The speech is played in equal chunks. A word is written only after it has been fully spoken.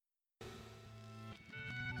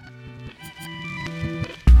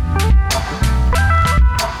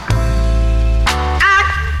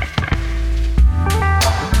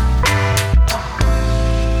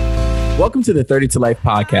Welcome to the 30 to Life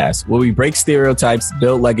podcast, where we break stereotypes,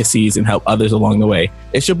 build legacies, and help others along the way.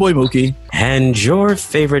 It's your boy Mookie. And your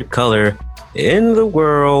favorite color in the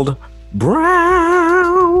world,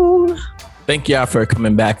 brown. Thank y'all for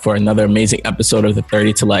coming back for another amazing episode of the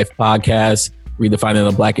 30 to Life podcast, redefining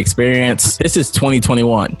the Black experience. This is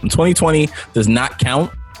 2021. 2020 does not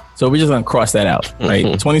count, so we're just going to cross that out, right?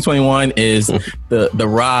 2021 is the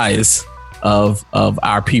rise of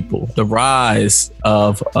our people, the rise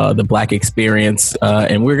of the Black experience.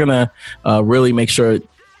 And we're going to really make sure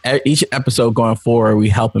each episode going forward, we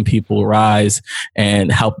helping people rise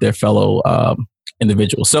and help their fellow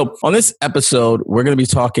individuals. So on this episode, we're going to be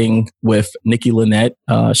talking with Nikki Lynette.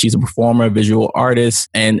 She's a performer, visual artist,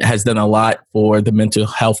 and has done a lot for the mental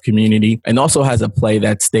health community, and also has a play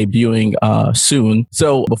that's debuting soon.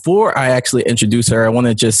 So before I actually introduce her, I want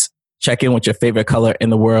to just check in with your favorite color in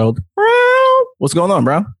the world. What's going on,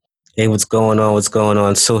 bro? Hey, what's going on? What's going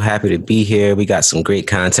on? So happy to be here. We got some great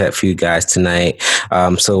content for you guys tonight.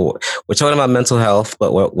 So we're talking about mental health,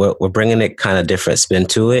 but we're bringing it kind of different spin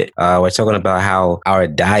to it. We're talking about how our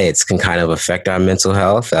diets can kind of affect our mental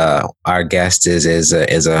health. Our guest is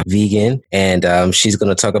a vegan, and she's going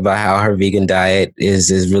to talk about how her vegan diet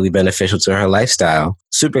is really beneficial to her lifestyle.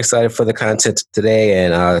 Super excited for the content today,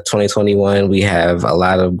 and 2021, we have a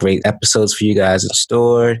lot of great episodes for you guys in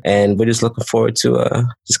store, and we're just looking forward to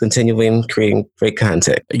just continuing creating great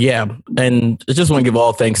content. Yeah, and I just want to give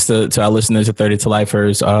all thanks to our listeners at 30 to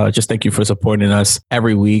Lifers. Just thank you for supporting us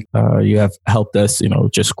every week. You have helped us,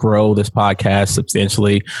 just grow this podcast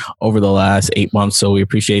substantially over the last 8 months, so we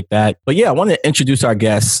appreciate that. But yeah, I want to introduce our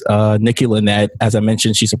guest, Nikki Lynette. As I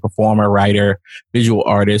mentioned, she's a performer, writer, visual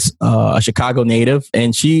artist, a Chicago native,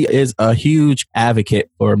 and she is a huge advocate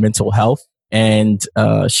for mental health. And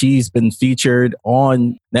she's been featured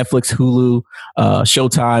on Netflix, Hulu,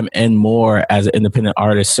 Showtime, and more as an independent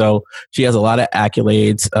artist. So she has a lot of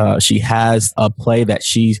accolades. She has a play that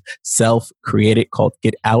she self-created called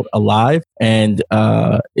Get Out Alive. And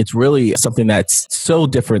it's really something that's so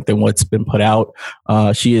different than what's been put out.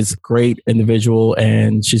 She is a great individual,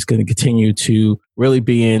 and she's going to continue to really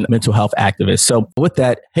being a mental health activist. So with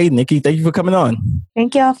that, hey, Nikki, thank you for coming on.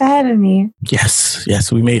 Thank y'all for having me.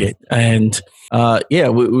 Yes, we made it. And we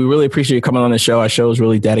really appreciate you coming on the show. Our show is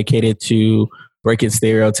really dedicated to breaking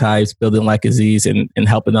stereotypes, building legacies, and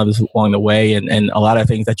helping others along the way. And a lot of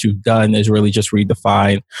things that you've done is really just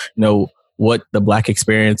redefine, what the Black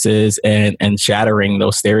experience is and shattering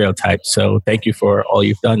those stereotypes. So thank you for all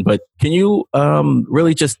you've done. But can you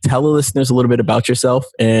really just tell the listeners a little bit about yourself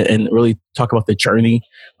and really talk about the journey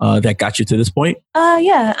that got you to this point?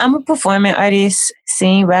 Yeah, I'm a performing artist,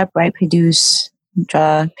 sing, rap, write, produce,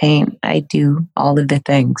 draw, paint. I do all of the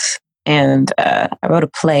things. And I wrote a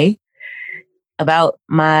play about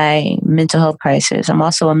my mental health crisis. I'm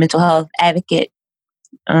also a mental health advocate.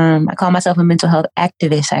 I call myself a mental health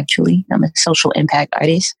activist, actually. I'm a social impact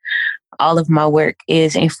artist. All of my work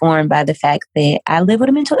is informed by the fact that I live with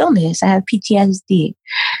a mental illness. I have PTSD.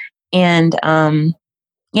 And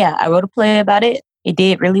I wrote a play about it. It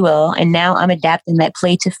did really well. And now I'm adapting that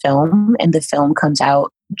play to film, and the film comes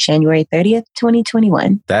out January 30th,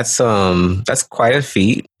 2021. That's quite a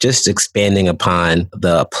feat. Just expanding upon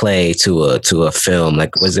the play to a film.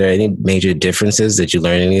 Like, was there any major differences? Did you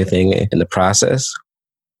learn anything in the process?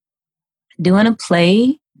 Doing a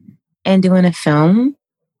play and doing a film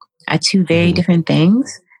are two very different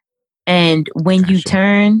things. And when you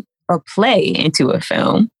turn a play into a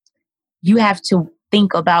film, you have to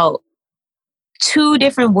think about two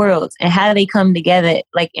different worlds and how they come together,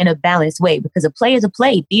 like in a balanced way, because a play is a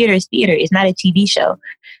play. Theater is theater. It's not a TV show.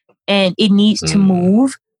 And it needs to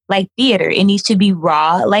move like theater. It needs to be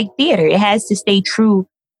raw like theater. It has to stay true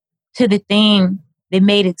to the thing that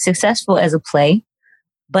made it successful as a play,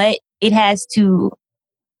 but it has to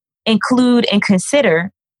include and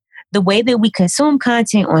consider the way that we consume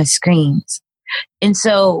content on screens. And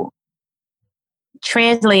so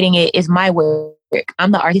translating it is my work.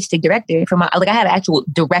 I'm the artistic director for I have an actual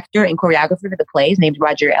director and choreographer for the plays named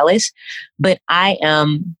Roger Ellis, but I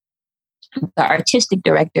am the artistic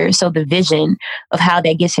director. So the vision of how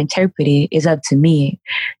that gets interpreted is up to me.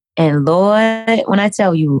 And Lord, when I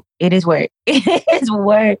tell you, it is work. It is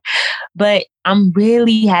work. But I'm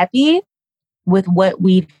really happy with what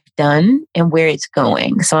we've done and where it's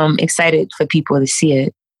going. So I'm excited for people to see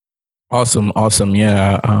it. Awesome.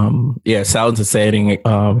 Yeah. Sounds exciting.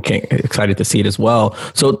 Excited to see it as well.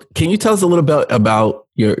 So can you tell us a little bit about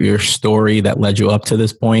your story that led you up to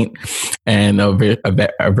this point and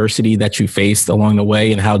adversity that you faced along the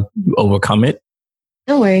way and how you overcome it?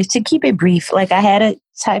 No worries. To keep it brief, I had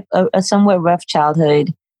a somewhat rough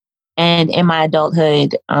childhood. And in my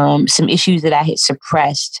adulthood, some issues that I had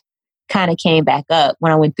suppressed kind of came back up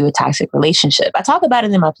when I went through a toxic relationship. I talk about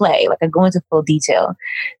it in my play, like I go into full detail.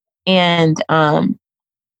 And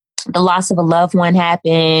the loss of a loved one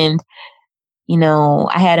happened. You know,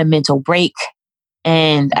 I had a mental break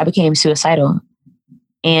and I became suicidal.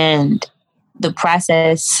 And the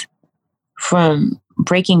process from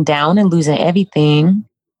breaking down and losing everything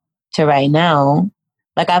to right now,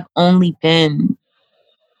 like I've only been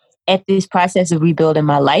at this process of rebuilding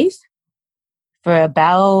my life for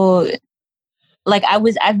about, like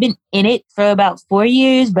I've been in it for about 4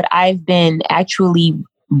 years, but I've been actually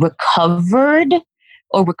recovered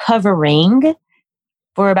or recovering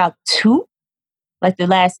for about 2, like the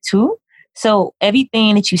last 2. So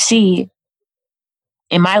everything that you see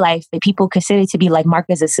in my life that people consider to be like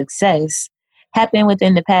markers of success happened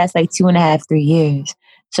within the past like 2.5, 3 years.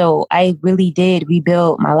 So I really did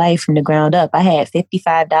rebuild my life from the ground up. I had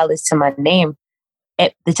 $55 to my name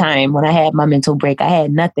at the time when I had my mental break. I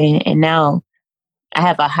had nothing. And now I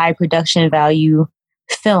have a high production value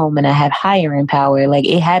film and I have hiring power. Like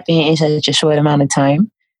it happened in such a short amount of time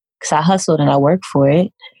because I hustled and I worked for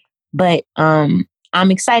it. But I'm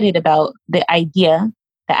excited about the idea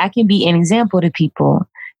that I can be an example to people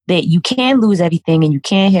that you can lose everything and you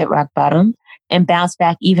can hit rock bottom and bounce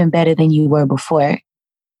back even better than you were before.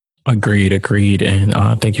 Agreed. And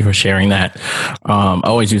thank you for sharing that. I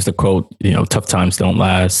always use the quote, tough times don't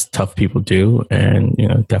last, tough people do. And,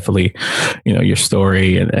 definitely, your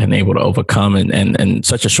story and able to overcome and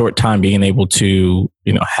such a short time being able to,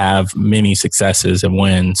 have many successes and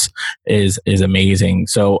wins is amazing.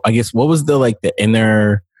 So I guess what was the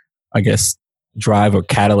inner, drive or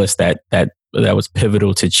catalyst that was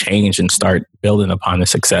pivotal to change and start building upon the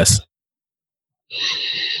success?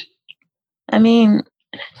 I mean,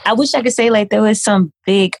 I wish I could say like there was some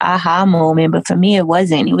big aha moment, but for me, it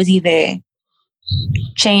wasn't. It was either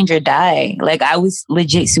change or die. Like I was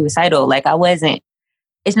legit suicidal. Like I wasn't,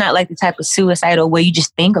 it's not like the type of suicidal where you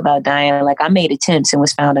just think about dying. Like I made attempts and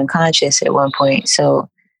was found unconscious at one point. So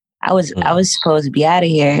I was supposed to be out of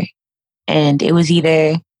here. And it was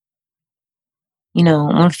either,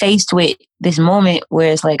 when faced with this moment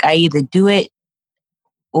where it's like I either do it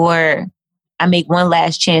or I make one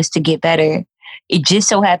last chance to get better. It just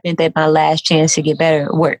so happened that my last chance to get better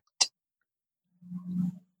worked.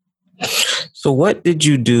 So what did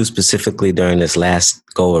you do specifically during this last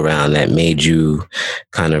go around that made you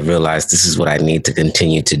kind of realize this is what I need to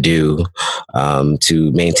continue to do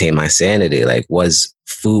to maintain my sanity? Like was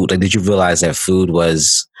food, like did you realize that food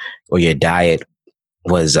was, or your diet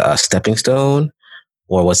was a stepping stone,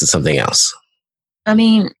 or was it something else? I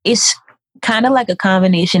mean, it's kind of like a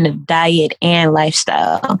combination of diet and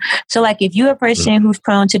lifestyle. So like if you're a person who's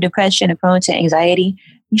prone to depression and prone to anxiety,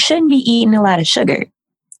 you shouldn't be eating a lot of sugar.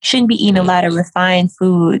 You shouldn't be eating a lot of refined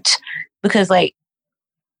foods because like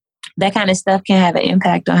that kind of stuff can have an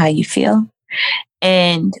impact on how you feel.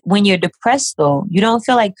 And when you're depressed though, you don't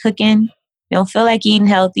feel like cooking. You don't feel like eating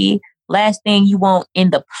healthy. Last thing you want in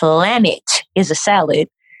the planet is a salad.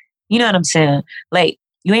 You know what I'm saying? Like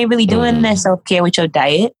you ain't really doing that self-care with your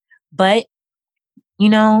diet. But,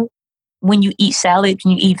 when you eat salad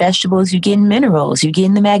and you eat vegetables, you're getting minerals, you're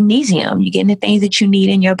getting the magnesium, you're getting the things that you need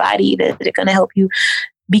in your body that are going to help you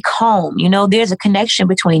be calm. There's a connection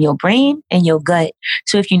between your brain and your gut.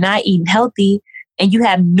 So if you're not eating healthy and you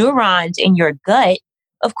have neurons in your gut,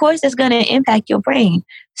 of course, that's going to impact your brain.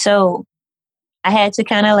 So I had to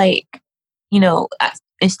kind of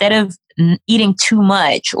instead of eating too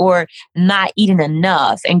much or not eating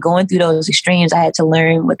enough and going through those extremes, I had to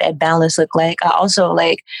learn what that balance looked like. I also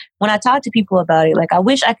when I talk to people about it, I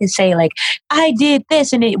wish I could say I did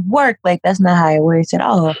this and it worked. That's not how it works at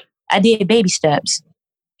all. I did baby steps.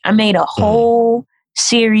 I made a whole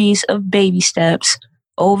series of baby steps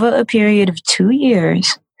over a period of 2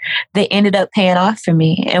 years that ended up paying off for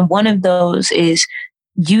me. And one of those is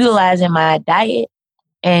utilizing my diet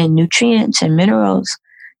and nutrients and minerals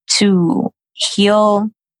to heal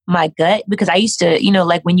my gut, because I used to,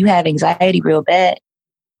 when you have anxiety real bad,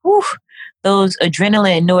 those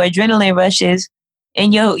noradrenaline rushes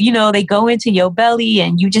and they go into your belly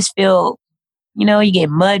and you just feel, you get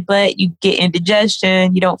mud butt, you get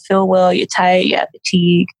indigestion, you don't feel well, you're tired, you have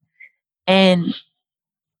fatigue. And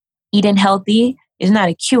eating healthy is not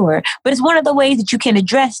a cure, but it's one of the ways that you can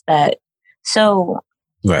address that. So,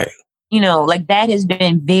 right. That has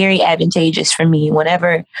been very advantageous for me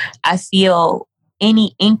whenever I feel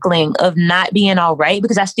any inkling of not being all right,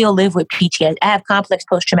 because I still live with PTSD. I have complex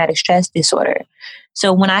post-traumatic stress disorder.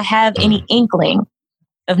 So when I have any inkling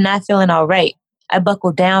of not feeling all right, I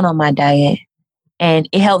buckle down on my diet and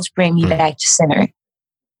it helps bring me back to center.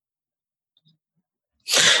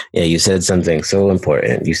 Yeah, you said something so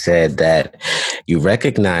important. You said that you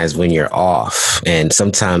recognize when you're off, and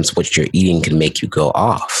sometimes what you're eating can make you go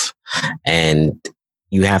off. And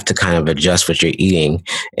you have to kind of adjust what you're eating.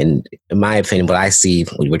 And in my opinion, what I see,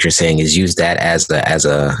 what you're saying, is use that as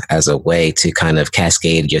a way to kind of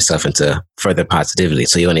cascade yourself into further positivity.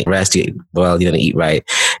 So you want to rest, you want to eat right,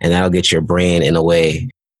 and that'll get your brain in a way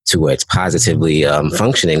to where it's positively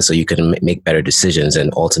functioning, so you can make better decisions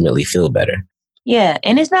and ultimately feel better. Yeah,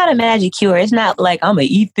 and it's not a magic cure. It's not like I'm gonna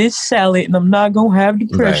eat this salad and I'm not gonna have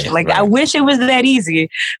depression. Right. I wish it was that easy,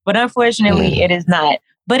 but unfortunately, it is not.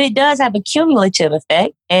 But it does have a cumulative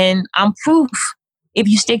effect, and I'm proof, if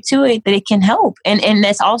you stick to it, that it can help. And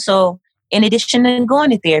that's also in addition to going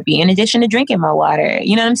to therapy, in addition to drinking my water.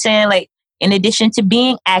 You know what I'm saying? Like, in addition to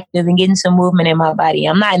being active and getting some movement in my body.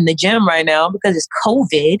 I'm not in the gym right now because it's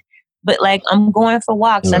COVID. But like, I'm going for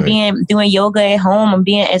walks. Right. I'm doing yoga at home. I'm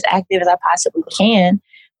being as active as I possibly can.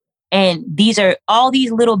 And these are all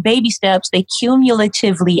these little baby steps. They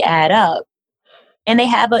cumulatively add up, and they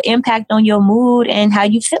have an impact on your mood and how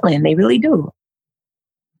you feeling. They really do.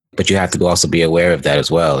 But you have to also be aware of that as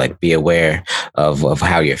well. Like, be aware of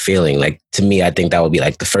how you're feeling. Like, to me, I think that would be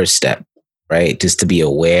like the first step, right? Just to be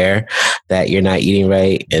aware that you're not eating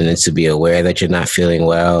right, and then to be aware that you're not feeling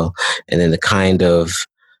well. And then the kind of,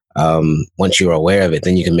 once you're aware of it,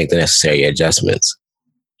 then you can make the necessary adjustments.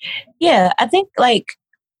 Yeah, I think like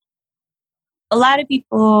a lot of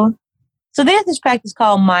people, so there's this practice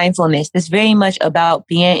called mindfulness that's very much about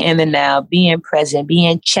being in the now, being present,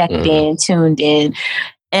 being checked in, tuned in.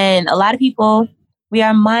 And a lot of people, we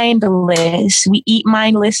are mindless. We eat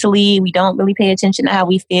mindlessly. We don't really pay attention to how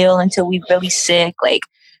we feel until we're really sick. Like,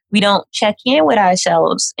 we don't check in with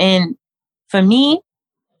ourselves. And for me,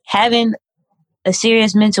 having a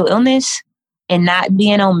serious mental illness and not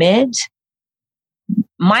being on meds,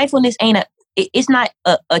 mindfulness it's not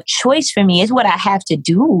a choice for me. It's what I have to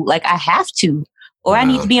do. Like, I have to, or I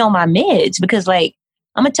need to be on my meds, because like,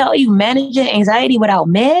 I'm going to tell you, managing anxiety without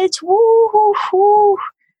meds,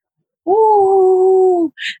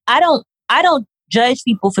 I don't judge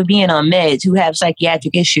people for being on meds who have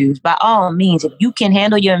psychiatric issues. By all means, if you can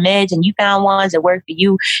handle your meds and you found ones that work for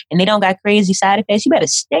you and they don't got crazy side effects, you better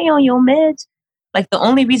stay on your meds. Like, the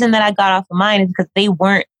only reason that I got off of mine is because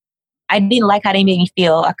I didn't like how they made me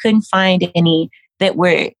feel. I couldn't find any that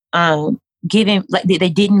were giving, like, they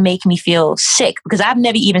didn't make me feel sick, because I've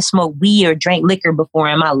never even smoked weed or drank liquor before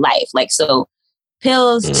in my life. Like, so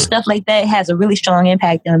pills, stuff like that has a really strong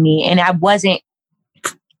impact on me. And I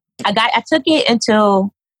took it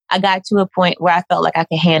until I got to a point where I felt like I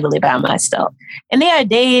could handle it by myself. And there are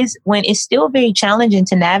days when it's still very challenging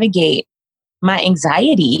to navigate my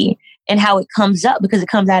anxiety and how it comes up, because it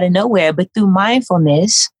comes out of nowhere. But through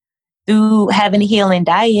mindfulness, through having a healing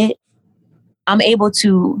diet, I'm able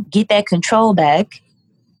to get that control back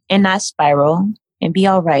and not spiral and be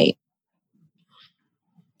all right.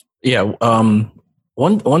 Yeah.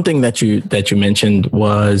 One thing that you mentioned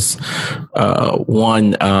was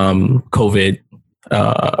COVID,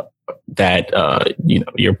 that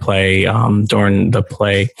your play, during the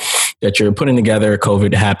play that you're putting together,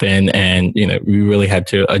 COVID happened, and we really had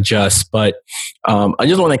to adjust. But I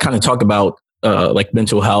just want to kind of talk about like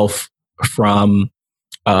mental health from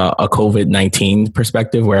a COVID-19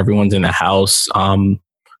 perspective, where everyone's in the house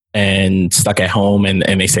and stuck at home, and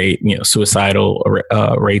they say suicidal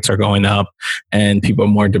rates are going up, and people are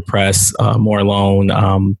more depressed, more alone.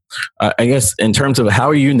 I guess in terms of how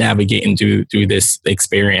are you navigating through this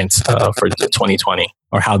experience for 2020,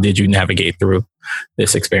 or how did you navigate through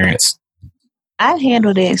this experience? I've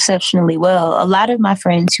handled it exceptionally well. A lot of my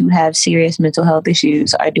friends who have serious mental health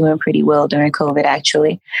issues are doing pretty well during COVID,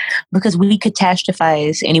 actually, because we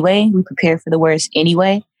catastrophize anyway. We prepare for the worst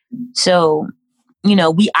anyway. So,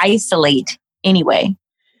 we isolate anyway.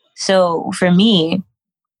 So for me,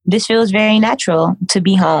 this feels very natural to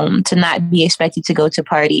be home, to not be expected to go to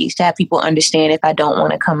parties, to have people understand if I don't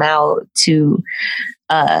want to come out, to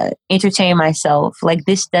entertain myself. Like,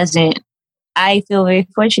 I feel very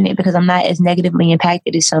fortunate because I'm not as negatively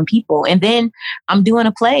impacted as some people. And then I'm doing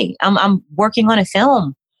a play. I'm working on a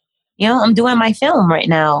film. I'm doing my film right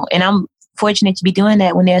now. And I'm fortunate to be doing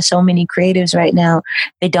that when there are so many creatives right now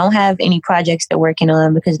that don't have any projects they're working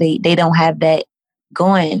on because they don't have that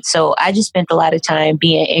going. So I just spent a lot of time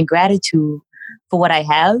being in gratitude for what I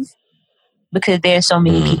have, because there are so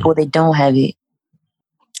many people that don't have it.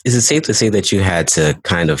 Is it safe to say that you had to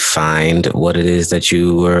kind of find what it is that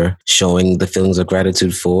you were showing the feelings of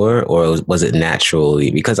gratitude for, or was it naturally?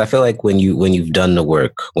 Because I feel like when you've done the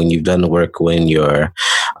work, when you're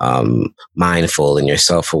mindful and you're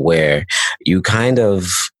self-aware, you kind of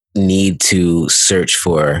need to search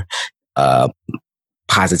for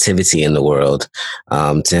positivity in the world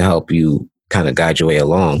to help you kind of guide your way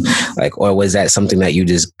along? Like, or was that something that you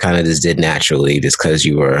just kind of just did naturally just because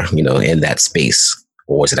you were, in that space?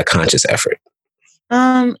 Or was it a conscious effort?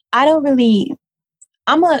 I don't really,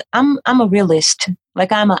 I'm a realist.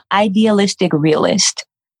 Like, I'm an idealistic realist.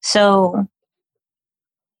 So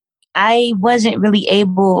I wasn't really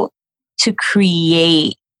able to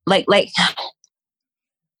create like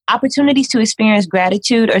opportunities to experience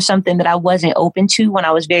gratitude are something that I wasn't open to when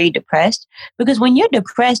I was very depressed. Because when you're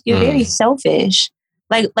depressed, you're very selfish.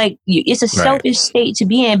 It's a selfish state to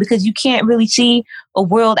be in because you can't really see a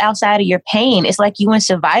world outside of your pain. It's like you're in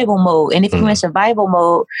survival mode. And if you're in survival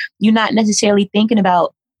mode, you're not necessarily thinking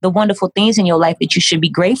about the wonderful things in your life that you should be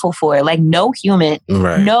grateful for. Like no human,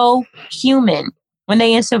 when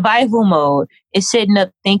they in survival mode, is sitting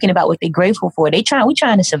up thinking about what they're grateful for. We're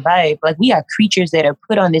trying to survive. Like, we are creatures that are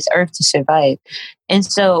put on this earth to survive. And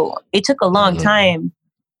so it took a long time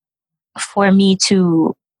for me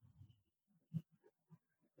to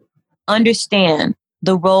understand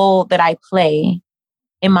the role that I play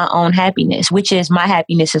in my own happiness, which is my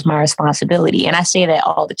happiness is my responsibility. And I say that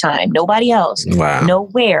all the time. Nobody else,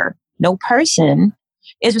 nowhere, no person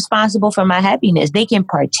is responsible for my happiness. They can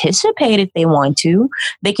participate if they want to.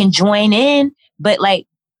 They can join in, but like,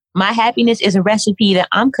 my happiness is a recipe that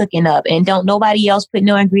I'm cooking up, and don't nobody else put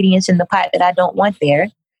no ingredients in the pot that I don't want there.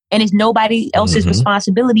 And it's nobody else's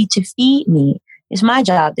responsibility to feed me. It's my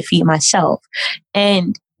job to feed myself.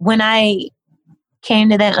 And when I came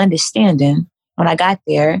to that understanding, when I got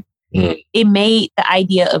there, it made the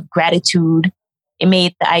idea of gratitude, it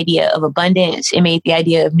made the idea of abundance, it made the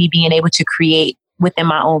idea of me being able to create within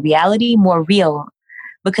my own reality more real,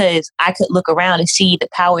 because I could look around and see the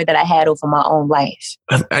power that I had over my own life.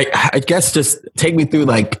 I guess just take me through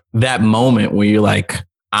like that moment where you're like,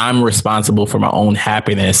 I'm responsible for my own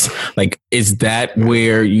happiness. Like, is that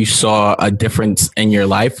where you saw a difference in your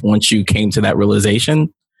life once you came to that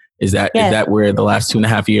realization? Is that where the last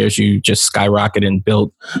 2.5 years you just skyrocketed and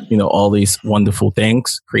built, all these wonderful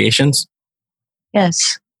things, creations?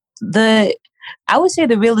 Yes. I would say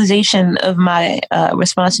the realization of my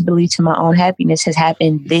responsibility to my own happiness has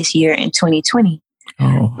happened this year in 2020.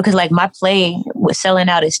 Because like my play was selling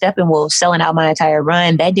out at Steppenwolf, selling out my entire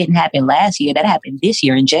run. That didn't happen last year. That happened this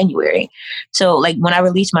year in January. So like when I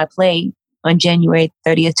released my play on January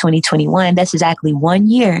 30th, 2021, that's exactly 1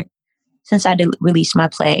 year since I released my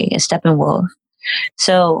play at Steppenwolf.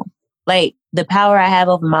 So like the power I have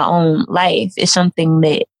over my own life is something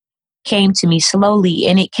that came to me slowly,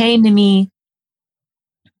 and it came to me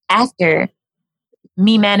after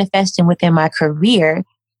me manifesting within my career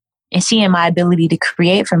and seeing my ability to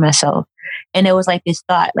create for myself. And it was like this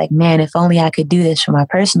thought, like, man, if only I could do this for my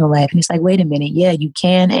personal life. And it's like, wait a minute. Yeah, you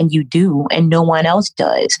can, and you do, and no one else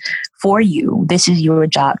does for you. This is your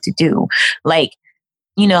job to do. Like,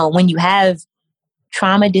 when you have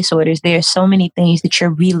trauma disorders, there are so many things that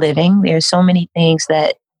you're reliving. There are so many things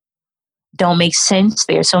that don't make sense.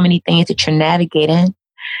 There are so many things that you're navigating.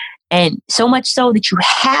 And so much so that you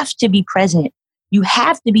have to be present. You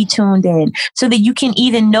have to be tuned in so that you can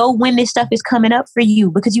even know when this stuff is coming up for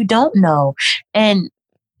you, because you don't know. And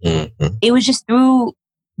it was just through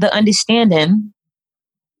the understanding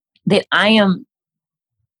that I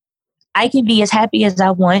can be as happy as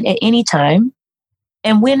I want at any time.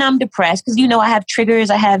 And when I'm depressed, because, I have triggers,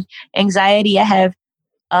 I have anxiety, I have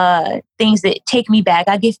things that take me back.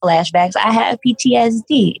 I get flashbacks. I have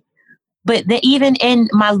PTSD. But even in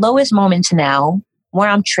my lowest moments now, where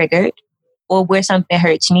I'm triggered or where something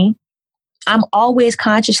hurts me, I'm always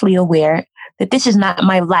consciously aware that this is not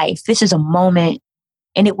my life. This is a moment,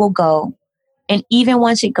 and it will go. And even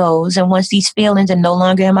once it goes, and once these feelings are no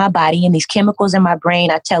longer in my body and these chemicals in my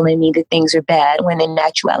brain are telling me that things are bad, when in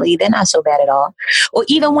actuality, they're not so bad at all. Or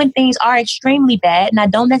even when things are extremely bad and I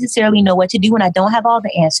don't necessarily know what to do and I don't have all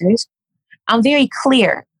the answers, I'm very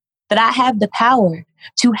clear that I have the power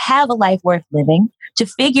to have a life worth living, to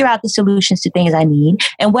figure out the solutions to things I need.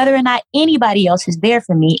 And whether or not anybody else is there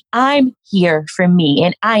for me, I'm here for me,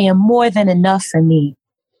 and I am more than enough for me.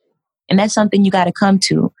 And that's something you got to come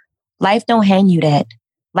to. Life don't hand you that.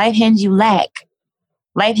 Life hands you lack.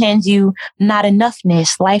 Life hands you not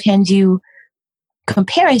enoughness. Life hands you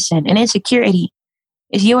comparison and insecurity.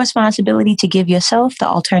 It's your responsibility to give yourself the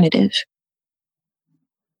alternative.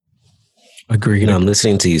 Agreed. I'm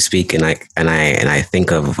listening to you speak, and I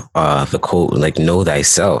think of the quote, like, know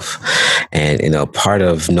thyself. And part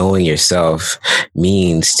of knowing yourself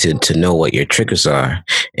means to know what your triggers are,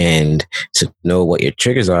 And to know what your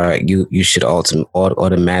triggers are, you should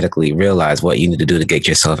automatically realize what you need to do to get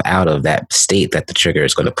yourself out of that state that the trigger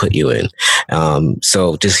is going to put you in.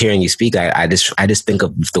 So just hearing you speak, I just think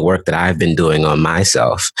of the work that I've been doing on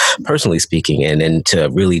myself, personally speaking, and then to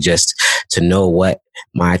really just to know what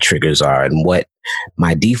my triggers are and what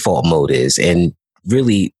my default mode is, and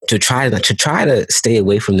really to try to stay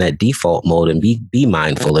away from that default mode and be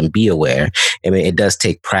mindful and be aware. I mean, it does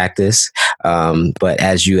take practice, but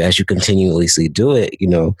as you continuously do it,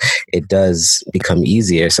 it does become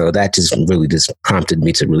easier. So that just really just prompted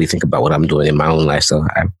me to really think about what I'm doing in my own life. So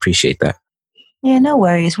I appreciate that. Yeah, no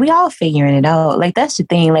worries. We all figuring it out. Like, that's the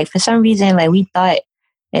thing. Like, for some reason, like, we thought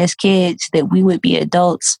as kids that we would be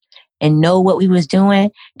adults and know what we was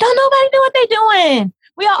doing. Don't nobody know what they doing.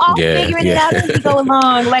 We are all figuring it out as we go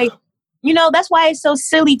along. Like, that's why it's so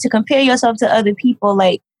silly to compare yourself to other people.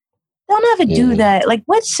 Like, don't ever do that. Like,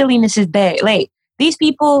 what silliness is that? Like, these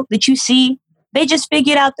people that you see, they just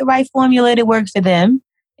figured out the right formula that works for them.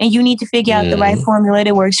 And you need to figure out the right formula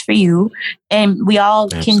that works for you. And we all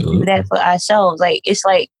can do that for ourselves. Like, it's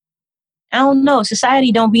like, I don't know,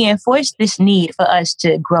 society don't reinforce this need for us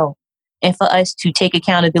to grow and for us to take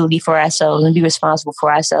accountability for ourselves and be responsible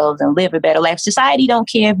for ourselves and live a better life. Society don't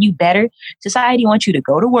care if you better. Society wants you to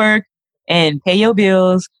go to work and pay your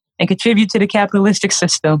bills and contribute to the capitalistic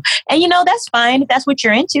system. And, that's fine if that's what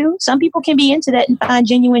you're into. Some people can be into that and find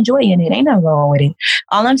genuine joy in it. Ain't nothing wrong with it.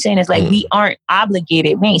 All I'm saying is, like, we aren't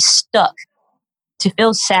obligated. We ain't stuck to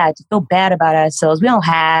feel sad, to feel bad about ourselves. We don't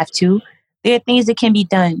have to. There are things that can be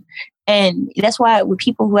done. And that's why with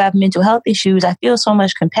people who have mental health issues, I feel so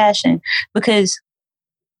much compassion, because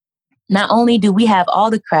not only do we have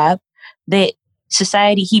all the crap that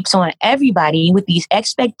society heaps on everybody with these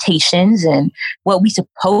expectations and what we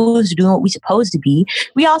supposed to do and what we supposed to be,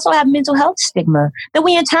 we also have mental health stigma that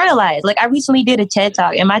we internalize. Like, I recently did a TED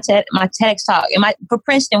Talk and my TEDx talk for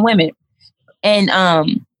Princeton women. And,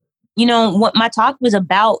 what my talk was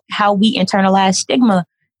about, how we internalize stigma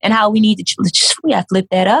and how we need to we have to flip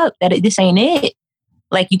that up, that this ain't it.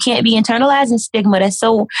 Like, you can't be internalizing stigma that's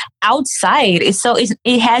so outside.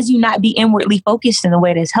 It has you not be inwardly focused in a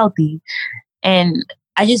way that's healthy. And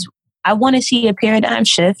I want to see a paradigm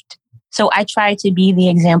shift. So I try to be the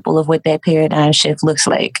example of what that paradigm shift looks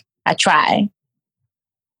like. I try.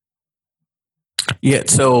 Yeah.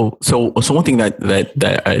 So one thing that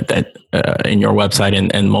in your website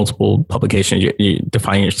and multiple publications, you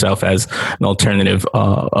define yourself as an alternative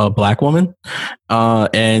Black woman,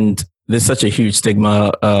 and there's such a huge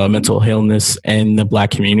stigma, mental illness in the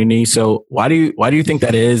Black community. So why do you think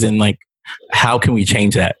that is, and like, how can we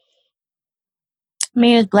change that? I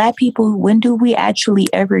mean, as Black people, when do we actually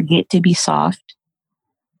ever get to be soft?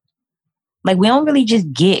 Like, we don't really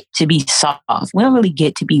just get to be soft. We don't really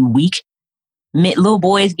get to be weak. Little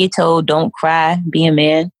boys get told, don't cry, be a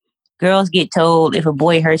man. Girls get told, if a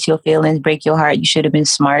boy hurts your feelings, break your heart, you should have been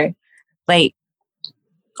smart. Like,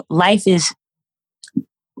 life is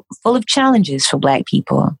full of challenges for Black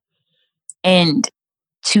people. And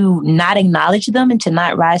to not acknowledge them and to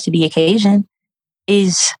not rise to the occasion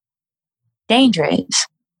is dangerous,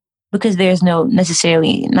 because there's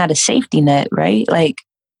necessarily not a safety net, right? Like,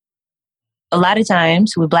 a lot of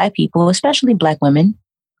times with Black people, especially Black women,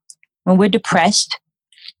 when we're depressed,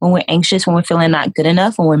 when we're anxious, when we're feeling not good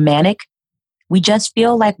enough, when we're manic, we just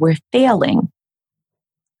feel like we're failing.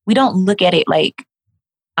 We don't look at it like,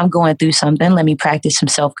 I'm going through something, let me practice some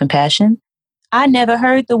self-compassion. I never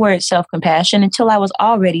heard the word self-compassion until I was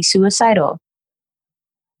already suicidal.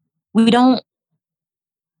 We don't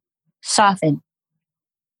soften.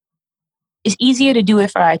 It's easier to do it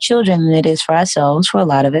for our children than it is for ourselves, for a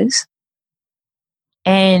lot of us.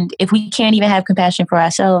 And if we can't even have compassion for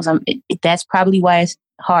ourselves, that's probably why it's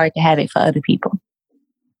hard to have it for other people.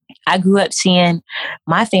 I grew up seeing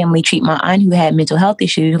my family treat my aunt who had mental health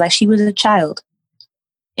issues like she was a child.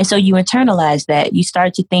 And so you internalize that. You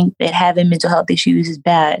start to think that having mental health issues is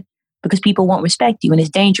bad because people won't respect you and it's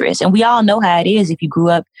dangerous. And we all know how it is if you grew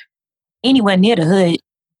up anywhere near the hood.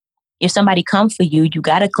 If somebody comes for you, you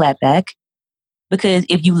got to clap back. Because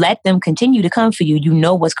if you let them continue to come for you, you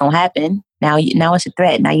know what's going to happen. Now it's a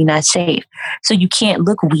threat. Now you're not safe. So you can't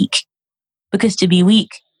look weak, because to be weak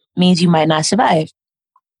means you might not survive.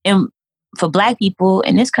 And for Black people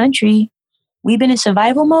in this country, we've been in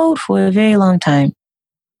survival mode for a very long time.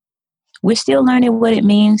 We're still learning what it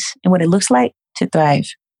means and what it looks like to thrive.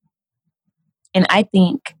 And I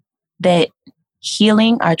think that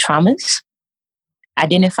healing our traumas,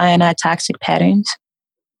 identifying our toxic patterns,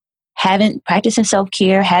 practicing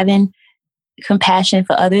self-care, having compassion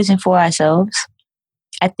for others and for ourselves,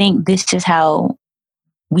 I think this is how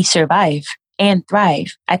we survive. and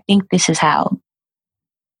thrive. I think this is how.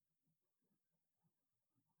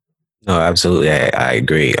 No, absolutely. I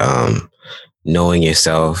agree. Knowing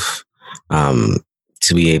yourself,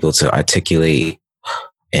 to be able to articulate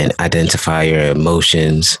and identify your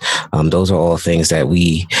emotions. Those are all things that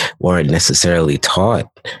we weren't necessarily taught,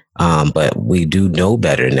 but we do know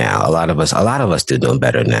better now. A lot of us do know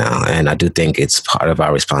better now, and I do think it's part of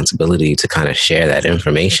our responsibility to kind of share that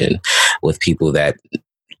information with people that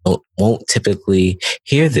won't typically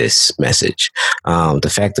hear this message.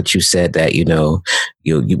 The fact that you said that,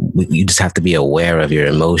 you just have to be aware of your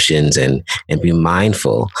emotions and be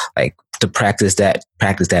mindful, like to practice that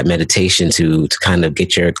meditation to kind of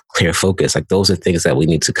get your clear focus. Like those are things that we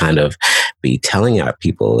need to kind of be telling our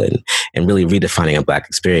people and really redefining a Black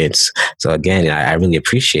experience. So again, I really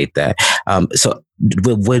appreciate that. So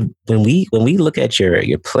when we look at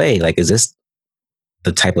your play, like, is this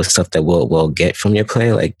the type of stuff that we'll get from your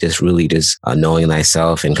play, like just knowing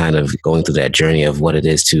thyself and kind of going through that journey of what it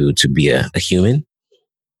is to be a human?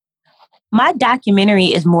 My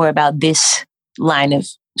documentary is more about this line of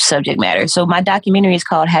subject matter. So my documentary is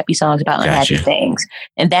called Happy Songs About Unhappy Things.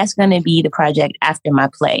 And that's going to be the project after my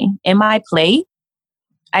play. In my play,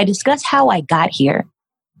 I discuss how I got here.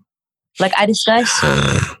 Like I discuss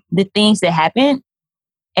the things that happened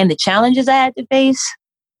and the challenges I had to face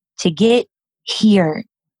to get here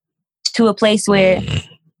to a place where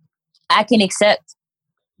I can accept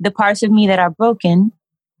the parts of me that are broken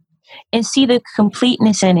and see the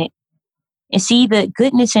completeness in it and see the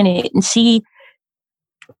goodness in it and see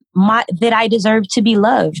that I deserve to be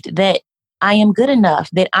loved, that I am good enough,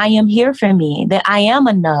 that I am here for me, that I am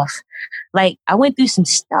enough. Like I went through some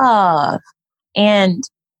stuff and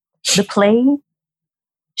the play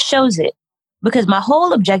shows it, because my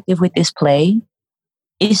whole objective with this play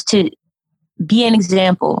is to be an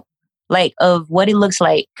example, like, of what it looks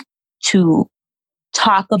like to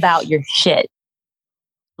talk about your shit.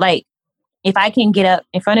 Like, if I can get up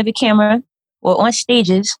in front of a camera or on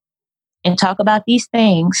stages and talk about these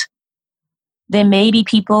things, then maybe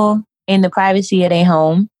people in the privacy of their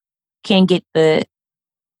home can get the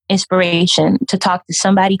inspiration to talk to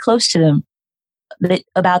somebody close to them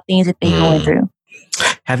about things that they're going through.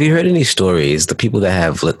 Have you heard any stories, the people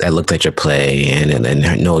that looked at your play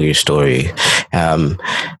and know your story? Can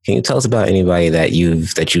you tell us about anybody that you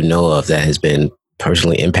know of that has been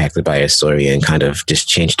personally impacted by your story and kind of just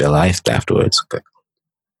changed their life afterwards?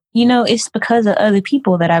 It's because of other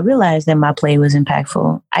people that I realized that my play was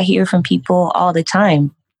impactful. I hear from people all the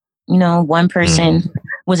time. One person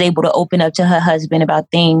was able to open up to her husband about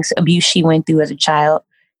abuse she went through as a child.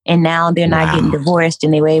 And now they're not getting divorced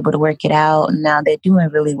and they were able to work it out. And now they're doing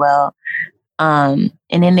really well. And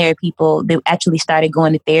then there are people that actually started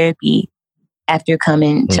going to therapy after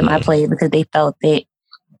coming to my play because they felt that,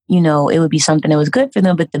 it would be something that was good for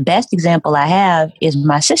them. But the best example I have is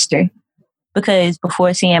my sister, because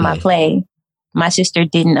before seeing my play, my sister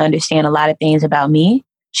didn't understand a lot of things about me.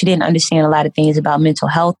 She didn't understand a lot of things about mental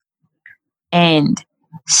health. And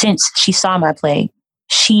since she saw my play,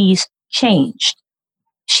 she's changed.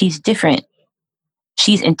 She's different.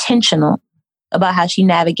 She's intentional about how she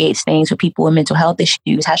navigates things with people with mental health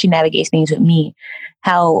issues, how she navigates things with me,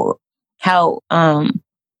 how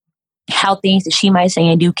things that she might say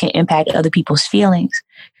and do can impact other people's feelings.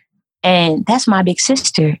 And that's my big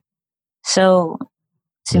sister. So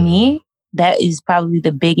to me, that is probably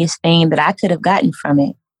the biggest thing that I could have gotten from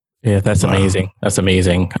it. Yeah, that's amazing. That's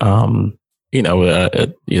amazing.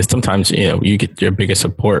 Sometimes, you get your biggest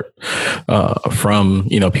support from,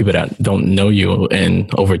 people that don't know you.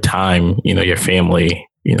 And over time, your family,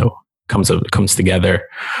 comes together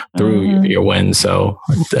through your wins. So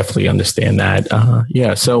I definitely understand that.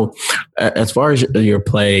 So as far as your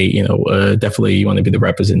play, definitely you want to be the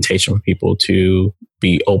representation for people to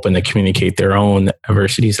be open to communicate their own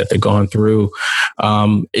adversities that they're going through.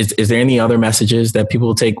 Is there any other messages that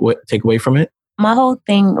people take away from it? My whole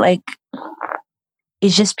thing,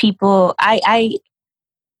 is just people. I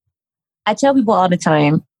tell people all the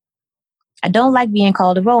time, I don't like being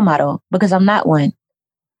called a role model because I'm not one.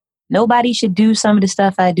 Nobody should do some of the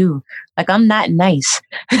stuff I do. Like, I'm not nice.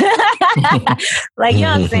 You know what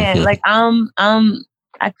I'm saying? Like,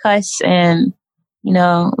 I cuss and,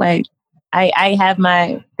 I have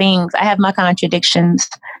my things. I have my contradictions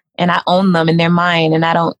and I own them and they're mine. And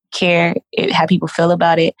I don't care how people feel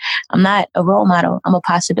about it. I'm not a role model. I'm a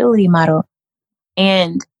possibility model.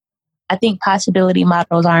 And I think possibility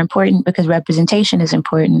models are important because representation is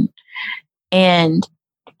important. And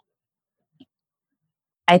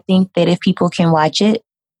I think that if people can watch it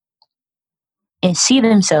and see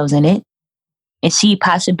themselves in it and see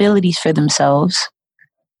possibilities for themselves,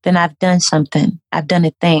 then I've done something. I've done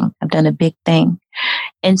a thing. I've done a big thing.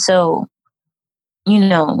 And so,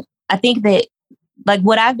 I think that like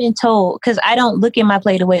what I've been told, because I don't look at my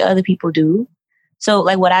play the way other people do. So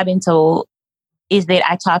like what I've been told is that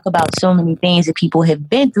I talk about so many things that people have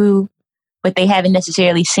been through, but they haven't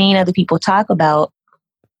necessarily seen other people talk about.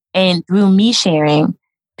 And through me sharing,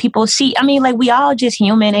 people see, like we all just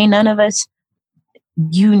human. Ain't none of us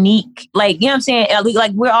unique. Like, you know what I'm saying?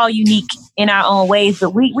 Like we're all unique in our own ways,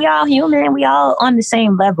 but we all human. We all on the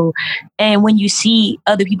same level. And when you see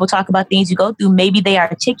other people talk about things you go through, maybe they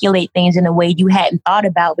articulate things in a way you hadn't thought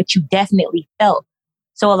about, but you definitely felt.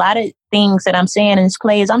 So a lot of things that I'm saying in this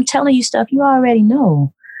play is I'm telling you stuff you already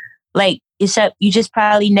know. Like, except you just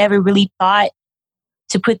probably never really thought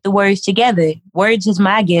to put the words together. Words is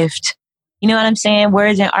my gift. You know what I'm saying?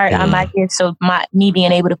 Words and art are my gift. So me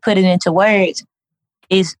being able to put it into words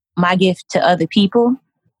is my gift to other people.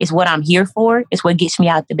 It's what I'm here for. It's what gets me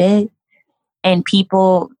out the bed. And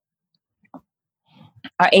people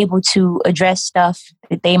are able to address stuff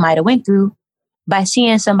that they might have went through by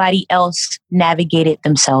seeing somebody else navigate it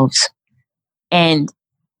themselves. And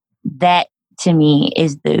that to me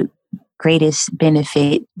is the greatest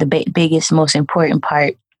benefit, the biggest, most important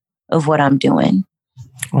part of what I'm doing.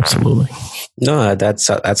 Absolutely. No, that's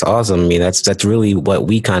awesome. I mean, that's really what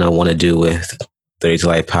we kind of want to do with 30 to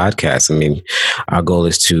Life podcast. I mean, our goal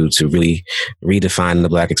is to really redefine the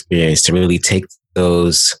Black experience, to really take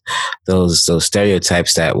those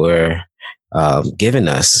stereotypes that were given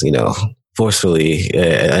us, forcefully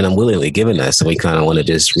and unwillingly given us, and we kind of want to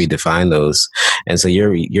just redefine those. And so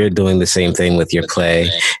you're doing the same thing with your play,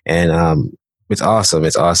 and it's awesome.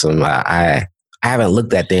 It's awesome. I haven't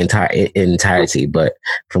looked at the entirety, but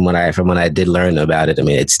from what I did learn about it, I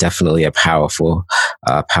mean, it's definitely a powerful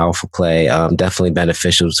play. Definitely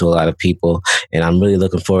beneficial to a lot of people, and I'm really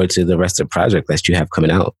looking forward to the rest of the project that you have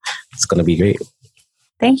coming out. It's going to be great.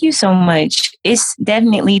 Thank you so much. It's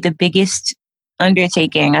definitely the biggest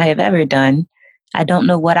undertaking I have ever done. I don't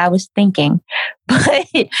know what I was thinking, but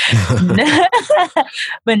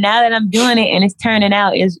but now that I'm doing it and it's turning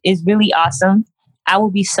out is really awesome. I will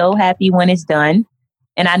be so happy when it's done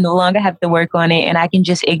and I no longer have to work on it and I can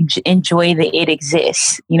just enjoy that it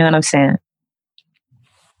exists. You know what I'm saying?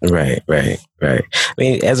 Right. I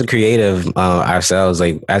mean, as a creative ourselves,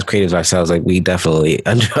 like we definitely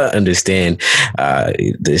understand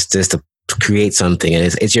this just to create something,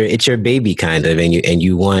 and it's your baby kind of, and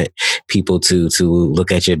you want people to look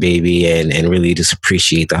at your baby and really just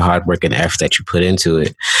appreciate the hard work and effort that you put into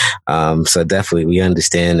it. So definitely we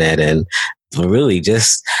understand that, and really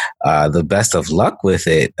just the best of luck with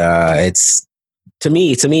it. It's to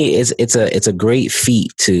me it's a great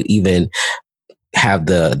feat to even have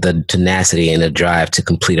the tenacity and the drive to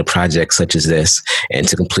complete a project such as this, and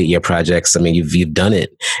to complete your projects. I mean, you've done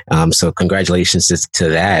it. So congratulations to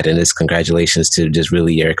that, and it's congratulations to just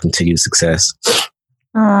really your continued success.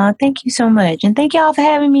 Thank you so much, and thank y'all for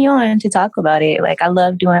having me on to talk about it. Like, I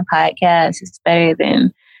love doing podcasts. It's better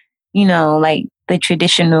than like the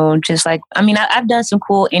traditional, just like, I mean, I've done some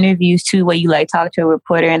cool interviews too, where you like talk to a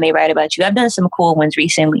reporter and they write about you. I've done some cool ones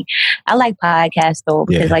recently. I like podcasts though,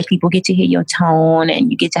 because like people get to hear your tone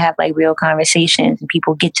and you get to have like real conversations, and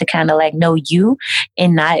people get to kind of like know you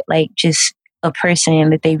and not like just a person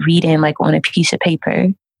that they read in like on a piece of paper,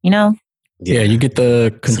 Yeah, you get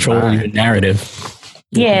to control your narrative.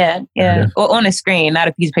 Yeah. Or on a screen, not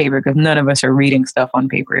a piece of paper, because none of us are reading stuff on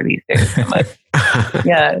paper these days.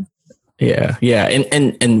 Yeah. Yeah.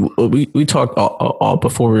 And we talked all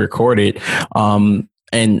before we recorded. And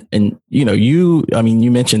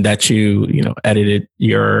you mentioned that you edited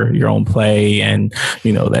your own play, and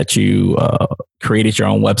that you created your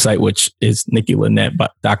own website, which is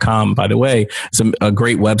NikkiLynette.com, by the way. It's a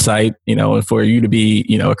great website, and for you to be,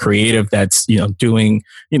 a creative that's, doing,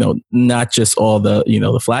 not just all the,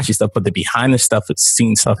 the flashy stuff, but the behind the stuff, it's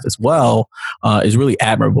seen stuff as well, is really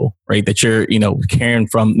admirable, right? That you're, caring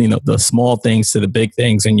from, the small things to the big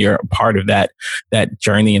things, and you're a part of that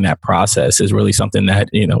journey and that process is really something that,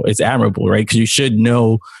 is admirable, right? Because you should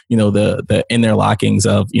know, the inner lockings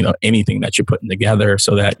of, anything that you're putting together,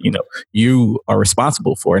 so that, you are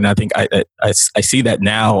responsible for. And I think I see that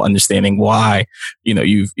now, understanding why,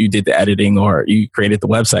 you did the editing or you created the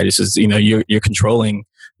website. It's just, you're controlling,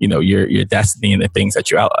 your destiny and the things that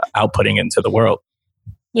you're outputting into the world.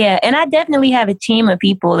 Yeah. And I definitely have a team of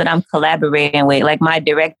people that I'm collaborating with. Like my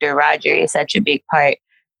director, Roger, is such a big part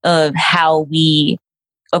of how we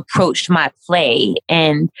approached my play.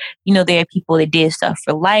 And, there are people that did stuff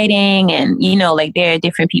for lighting, and, like there are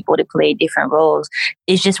different people that play different roles.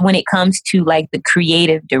 It's just when it comes to like the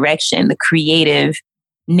creative direction, the creative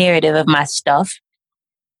narrative of my stuff,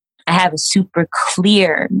 I have a super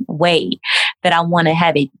clear way that I want to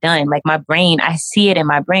have it done. Like my brain, I see it in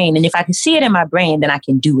my brain. And if I can see it in my brain, then I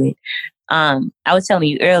can do it. I was telling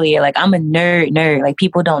you earlier, like I'm a nerd. Like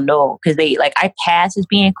people don't know because they like I pass as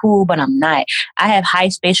being cool, but I'm not. I have high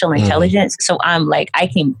spatial intelligence. So I'm like, I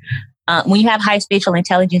can, when you have high spatial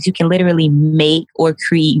intelligence, you can literally make or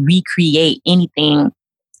recreate anything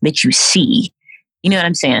that you see. You know what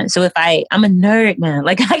I'm saying? So if I'm a nerd, man,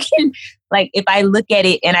 like I can, like if I look at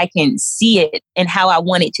it and I can see it and how I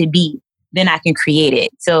want it to be, then I can create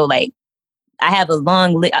it. So like I have a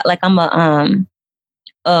long, like I'm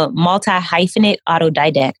a multi-hyphenate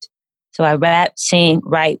autodidact. So I rap, sing,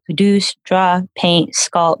 write, produce, draw, paint,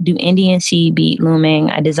 sculpt, do Indian sea beat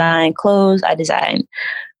looming. I design clothes. I design,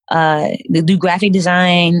 do graphic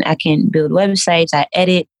design. I can build websites. I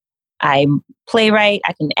edit. I playwright.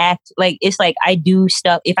 I can act. Like it's like I do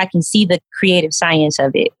stuff. If I can see the creative science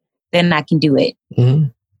of it, then I can do it. Mm-hmm.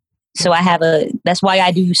 So that's why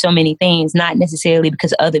I do so many things, not necessarily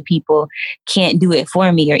because other people can't do it for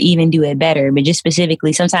me or even do it better, but just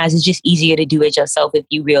specifically, sometimes it's just easier to do it yourself if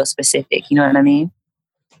you're real specific. You know what I mean?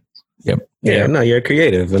 Yep. Yeah. No, you're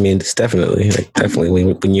creative. I mean, it's definitely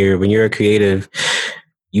when you're a creative,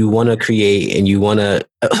 you want to create and you want to,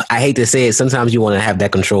 I hate to say it, sometimes you want to have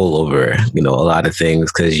that control over, a lot of things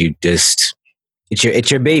because you just,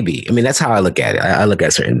 it's your baby. I mean, that's how I look at it. I look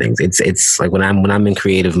at certain things. It's like when I'm in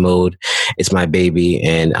creative mode, it's my baby,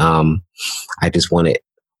 and I just want it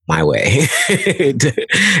my way.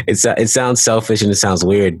 It sounds selfish and it sounds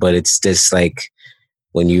weird, but it's just like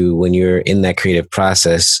when you're in that creative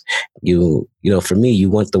process, for me, you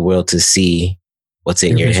want the world to see what's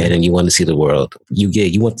in your head, and you want to see the world.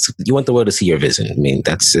 You want the world to see your vision. I mean,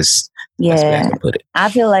 that's just that's the way I can put it. I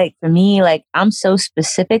feel like for me, like I'm so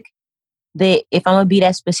specific that if I'm going to be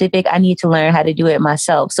that specific, I need to learn how to do it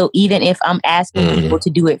myself. So even if I'm asking people to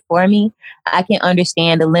do it for me, I can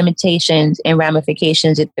understand the limitations and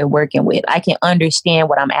ramifications that they're working with. I can understand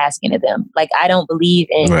what I'm asking of them. Like, I don't believe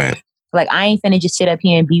in, like, I ain't finna just sit up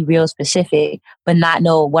here and be real specific, but not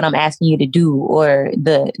know what I'm asking you to do or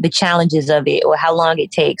the challenges of it or how long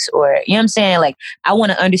it takes or, you know what I'm saying? Like, I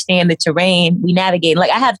want to understand the terrain we navigate.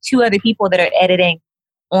 Like, I have 2 other people that are editing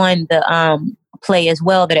on the, play as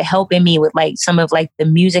well that are helping me with like some of like the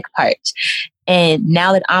music parts. And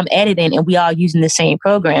now that I'm editing and we all using the same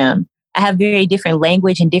program, I have very different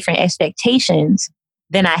language and different expectations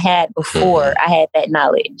than I had before I had that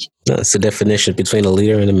knowledge. No, it's the definition between a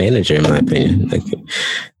leader and a manager, in my opinion.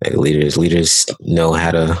 Like leaders know how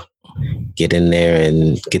to get in there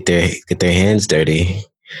and get their hands dirty.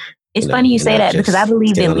 It's funny you say that because I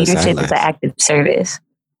believe that leadership is an active service.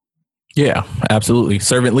 Yeah, absolutely.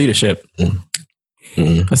 Servant leadership.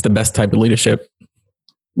 Mm-hmm. That's the best type of leadership.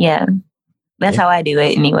 Yeah. That's how I do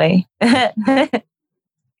it anyway.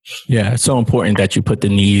 Yeah, it's so important that you put the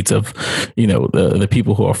needs of, the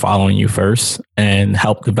people who are following you first and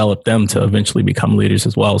help develop them to eventually become leaders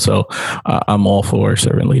as well. So I'm all for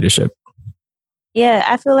servant leadership. Yeah,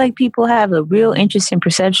 I feel like people have a real interesting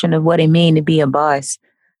perception of what it means to be a boss.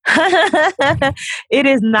 It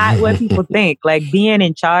is not what people think. Like being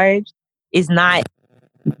in charge is not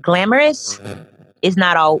glamorous. It's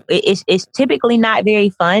not all. It's typically not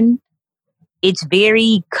very fun. It's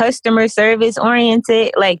very customer service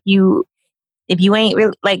oriented. Like if you ain't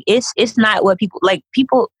really like, it's not what people like.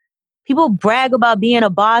 People brag about being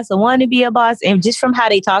a boss or want to be a boss, and just from how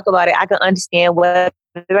they talk about it, I can understand whether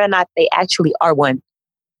or not they actually are one.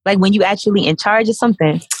 Like when you actually in charge of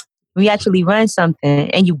something, when you actually run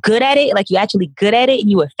something, and you good at it, like you actually good at it,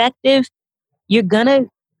 and you effective, you're gonna,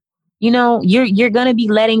 you're gonna be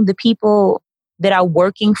letting the people that are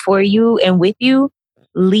working for you and with you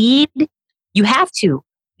lead. You have to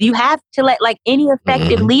let, like any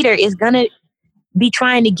effective leader is going to be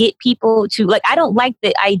trying to get people to, like, I don't like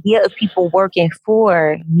the idea of people working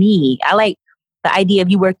for me. I like the idea of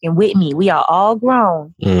you working with me. We are all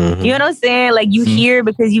grown. Mm-hmm. You know what I'm saying? Like you here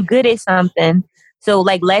because you good at something. So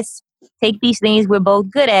like, let's take these things we're both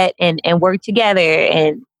good at and work together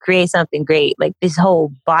and create something great. Like this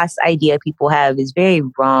whole boss idea people have is very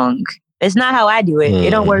wrong. It's not how I do it. It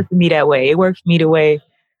don't work for me that way. It works for me the way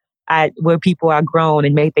where people are grown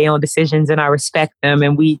and make their own decisions and I respect them.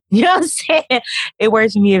 And we, you know what I'm saying? It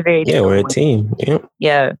works for me a very different we're a way. team.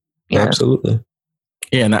 Yeah. Absolutely.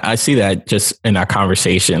 Yeah, and I see that just in our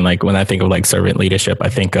conversation. Like when I think of like servant leadership, I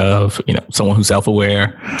think of, someone who's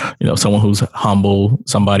self-aware, someone who's humble,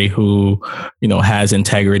 somebody who, has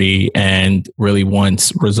integrity and really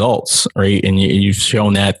wants results, right? And you've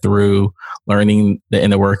shown that through learning the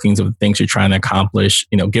inner workings of the things you're trying to accomplish,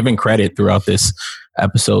 giving credit throughout this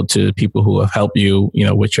episode to people who have helped you,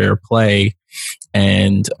 with your play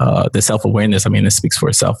And the self-awareness, I mean, it speaks for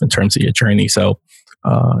itself in terms of your journey. So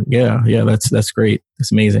that's great.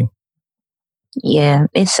 That's amazing. Yeah,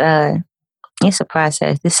 it's a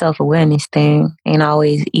process. This self-awareness thing ain't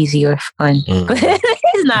always easy or fun.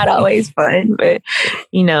 It's not always fun, but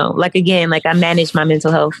like I manage my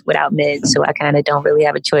mental health without meds, so I kind of don't really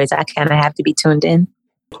have a choice. I kind of have to be tuned in.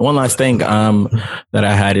 One last thing that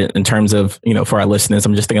I had in terms of, for our listeners,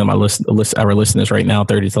 I'm just thinking of our listeners right now,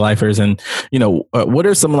 30 to lifers. And, what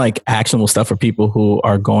are some like actionable stuff for people who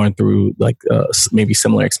are going through like maybe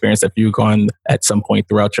similar experience that you've gone at some point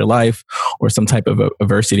throughout your life or some type of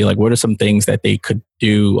adversity? Like, what are some things that they could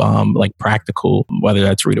do, like practical, whether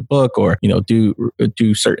that's read a book or,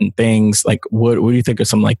 do certain things? Like, what do you think are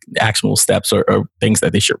some like actionable steps or things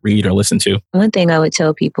that they should read or listen to? One thing I would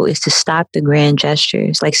tell people is to stop the grand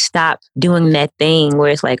gestures. Like, stop doing that thing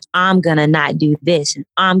where it's like, I'm going to not do this and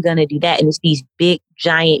I'm going to do that. And it's these big,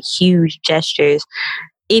 giant, huge gestures.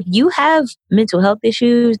 If you have mental health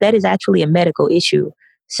issues, that is actually a medical issue.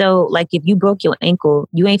 So like if you broke your ankle,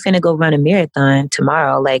 you ain't finna go run a marathon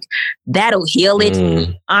tomorrow. Like that'll heal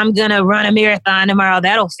it. I'm going to run a marathon tomorrow.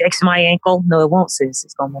 That'll fix my ankle. No, it won't, sis.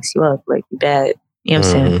 It's going to mess you up like bad. You know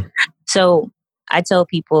what I'm saying? So I tell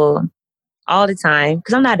people all the time,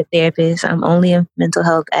 because I'm not a therapist. I'm only a mental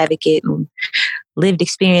health advocate and lived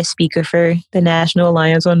experience speaker for the National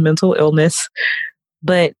Alliance on Mental Illness.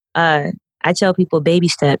 But I tell people baby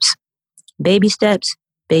steps, baby steps,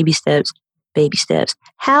 baby steps, baby steps.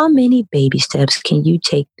 How many baby steps can you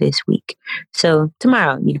take this week? So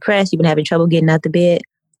tomorrow, you're depressed, you've been having trouble getting out the bed.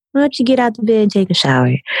 Why don't you get out the bed and take a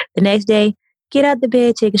shower? The next day, get out the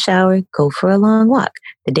bed, take a shower, go for a long walk.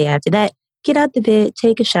 The day after that, get out the bed,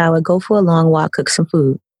 take a shower, go for a long walk, cook some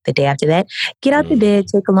food. The day after that, get out the bed,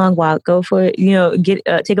 take a long walk, go for,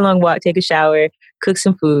 take a long walk, take a shower, cook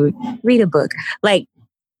some food, read a book. Like,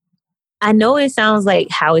 I know it sounds like,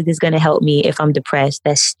 how is this going to help me if I'm depressed?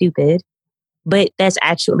 That's stupid. But that's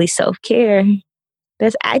actually self-care.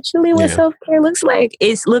 That's actually what self-care looks like.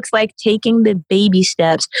 It looks like taking the baby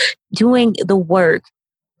steps, doing the work.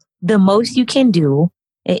 The most you can do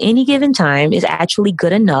at any given time is actually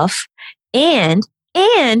good enough. And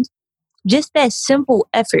just that simple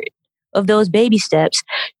effort of those baby steps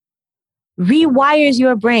rewires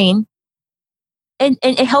your brain and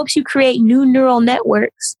it helps you create new neural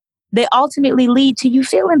networks that ultimately lead to you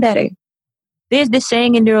feeling better. There's this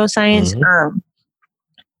saying in neuroscience,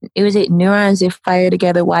 neurons that fire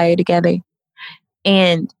together, wire together.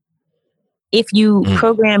 And if you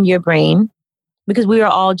program your brain, because we are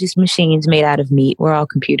all just machines made out of meat, we're all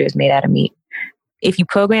computers made out of meat. If you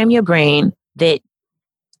program your brain that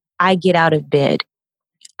I get out of bed,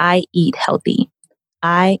 I eat healthy,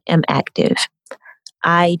 I am active,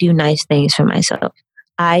 I do nice things for myself,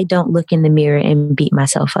 I don't look in the mirror and beat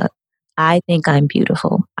myself up, I think I'm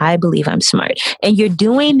beautiful, I believe I'm smart. And you're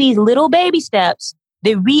doing these little baby steps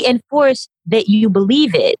that reinforce that you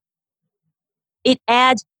believe it. It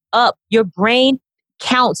adds up. Your brain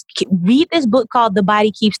counts. Read this book called The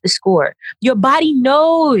Body Keeps the Score. Your body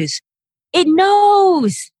knows. It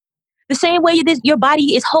knows. The same way your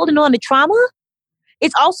body is holding on to trauma,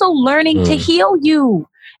 it's also learning to heal you.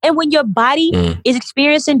 And when your body is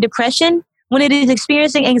experiencing depression, when it is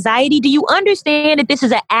experiencing anxiety, do you understand that this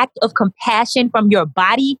is an act of compassion from your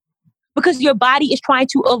body? Because your body is trying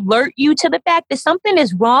to alert you to the fact that something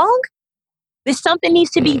is wrong, that something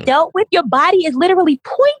needs to be dealt with. Your body is literally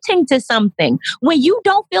pointing to something when you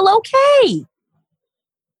don't feel okay.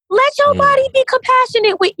 Let your body be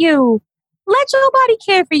compassionate with you. Let your body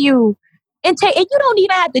care for you. And you don't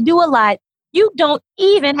even have to do a lot. You don't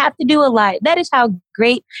even have to do a lot. That is how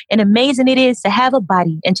great and amazing it is to have a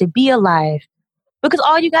body and to be alive. Because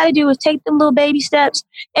all you got to do is take them little baby steps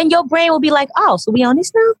and your brain will be like, oh, so we on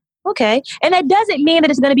this now? Okay. And that doesn't mean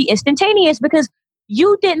that it's going to be instantaneous because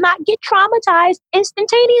you did not get traumatized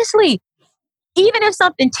instantaneously. Even if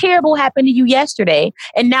something terrible happened to you yesterday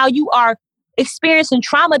and now you are experiencing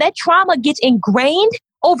trauma, that trauma gets ingrained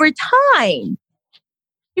over time.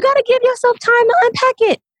 You got to give yourself time to unpack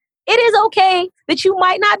it. It is okay that you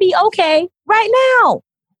might not be okay right now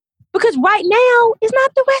because right now is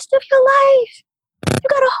not the rest of your life. You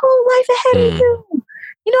got a whole life ahead of you.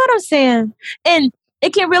 You know what I'm saying? And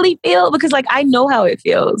it can really feel, because like I know how it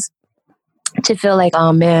feels to feel like,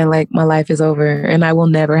 oh man, like my life is over and I will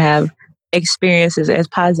never have experiences as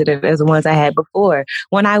positive as the ones I had before,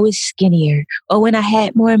 when I was skinnier or when I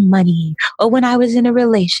had more money or when I was in a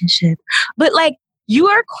relationship. But like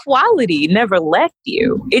your quality never left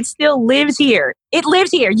you. It still lives here. It lives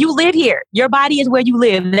here. You live here. Your body is where you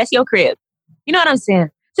live. That's your crib. You know what I'm saying?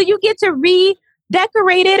 So you get to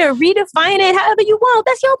decorate it or redefine it however you want.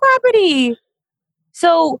 That's your property.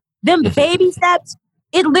 So them baby steps,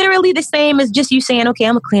 it literally the same as just you saying, okay,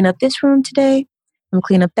 I'm going to clean up this room today. I'm going to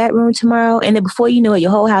clean up that room tomorrow. And then before you know it,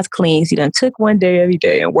 your whole house cleans. You done took one day every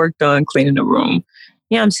day and worked on cleaning the room.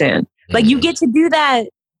 You know what I'm saying? Like you get to do that.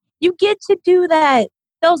 You get to do that.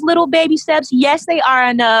 Those little baby steps, yes, they are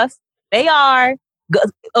enough. They are.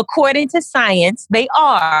 According to science, they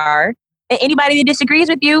are. And anybody that disagrees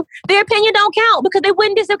with you, their opinion don't count because they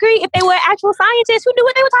wouldn't disagree if they were actual scientists who knew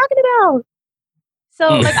what they were talking about.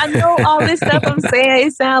 So, like, I know all this stuff I'm saying,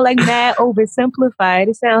 it sounds like mad oversimplified.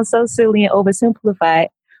 It sounds so silly and oversimplified.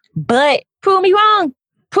 But prove me wrong.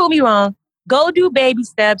 Prove me wrong. Go do baby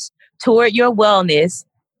steps toward your wellness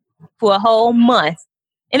for a whole month.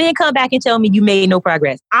 And then come back and tell me you made no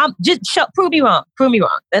progress. Prove me wrong. Prove me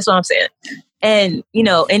wrong. That's what I'm saying. And, you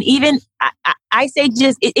know, and even I say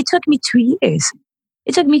just, it took me 2 years.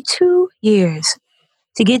 It took me 2 years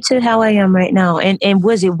to get to how I am right now. And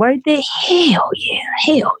was it worth it? Hell yeah.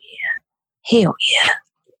 Hell yeah. Hell yeah.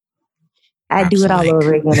 I'd do it all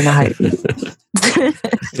over again in a heartbeat.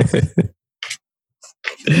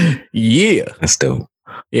 Yeah. That's dope.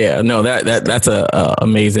 Yeah, no, that's a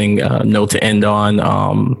amazing note to end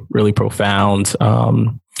on. Really profound.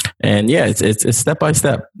 And yeah, it's step by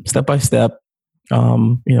step. You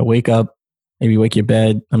know, wake up, maybe make your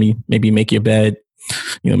bed.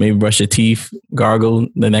 You know, maybe brush your teeth, gargle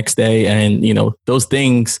the next day. And, you know, those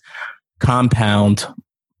things compound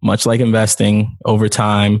much like investing over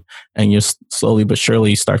time, and you slowly but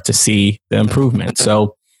surely start to see the improvement.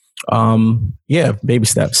 So, yeah, baby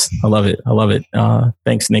steps. I love it.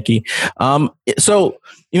 Thanks, Nikki. So,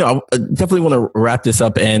 you know, I definitely want to wrap this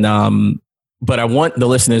up, and but I want the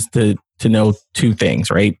listeners to know two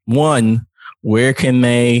things, right? One, where can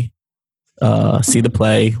they see the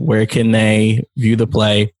play? Where can they view the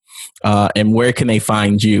play? And where can they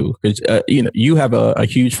find you? Because you know, you have a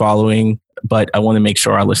huge following, but I want to make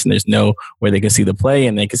sure our listeners know where they can see the play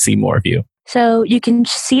and they can see more of you. So you can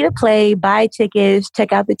see the play, buy tickets,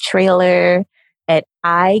 check out the trailer at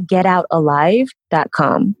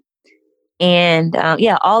iGetOutAlive.com. And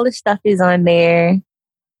yeah, all the stuff is on there.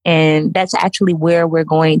 And that's actually where we're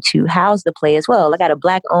going to house the play as well. I got a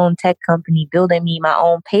Black-owned tech company building me my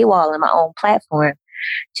own paywall and my own platform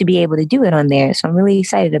to be able to do it on there. So I'm really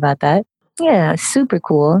excited about that. Yeah, super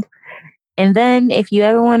cool. And then if you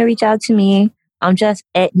ever want to reach out to me, I'm just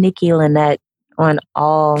at Nikki Lynette on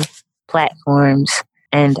all platforms.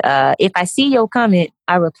 And if I see your comment,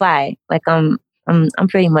 I reply. Like I'm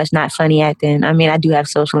pretty much not funny acting. I mean, I do have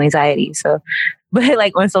social anxiety, so but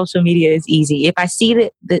like on social media, it's easy. If I see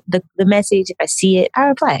the message, if I see it, I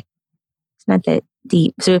reply. It's not that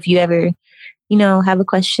deep. So if you ever, you know, have a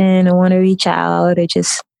question or want to reach out or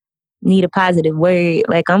just need a positive word,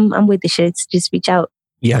 like I'm with the shits. Just reach out.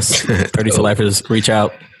 Yes, 30 to Lifers, reach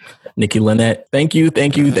out. Nikki Lynette, thank you.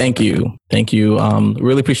 Really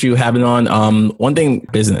appreciate you having on. One thing,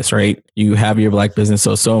 business, right? You have your Black business,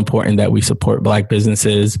 so it's so important that we support Black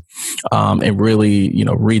businesses and really, you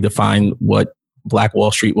know, redefine what Black Wall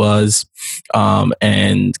Street was,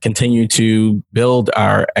 and continue to build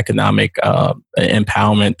our economic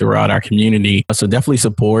empowerment throughout our community. So definitely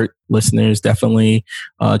support, listeners. Definitely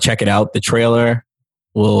check it out. The trailer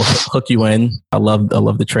will hook you in. I love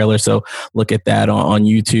the trailer. So look at that on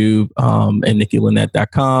YouTube and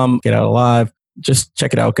NikkiLynette.com. Get Out Alive. Just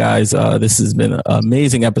check it out, guys. This has been an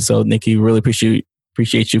amazing episode, Nikki. Really appreciate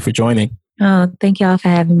you for joining. Oh, thank y'all for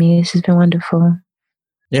having me. This has been wonderful.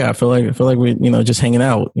 Yeah, I feel like we, you know, just hanging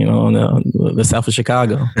out, you know, on the south of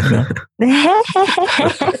Chicago. You know?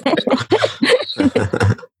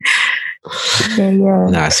 Yeah.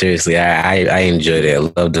 Nah, seriously, I enjoyed it. I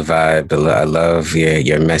love the vibe. I love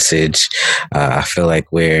your message. I feel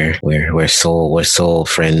like we're soul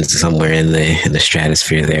friends somewhere in the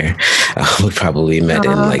stratosphere there. We probably met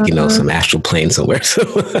in like, you know, some astral plane somewhere. So,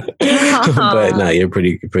 but no, you're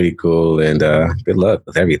pretty cool, and good luck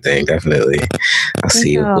with everything. Definitely, I'll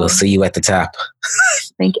see you. We'll see you at the top.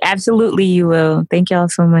 Absolutely, you will. Thank y'all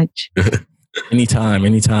so much. Anytime.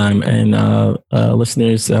 And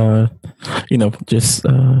listeners, you know, just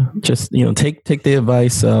you know, take the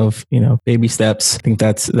advice of, you know, baby steps. I think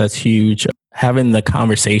that's huge. Having the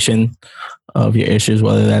conversation of your issues,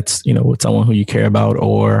 whether that's, you know, with someone who you care about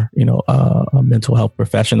or, you know, a mental health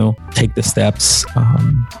professional. Take the steps.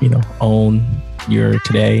 You know, own your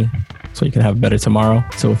today so you can have a better tomorrow.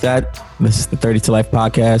 So with that, this is the 30 to Life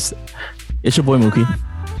podcast. It's your boy Mookie.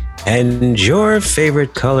 And your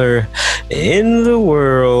favorite color in the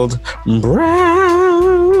world,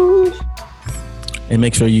 brown. And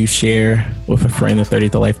make sure you share with a friend the 30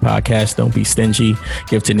 to Life podcast. Don't be stingy.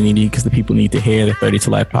 Give to the needy because the people need to hear the 30 to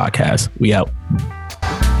Life podcast. We out.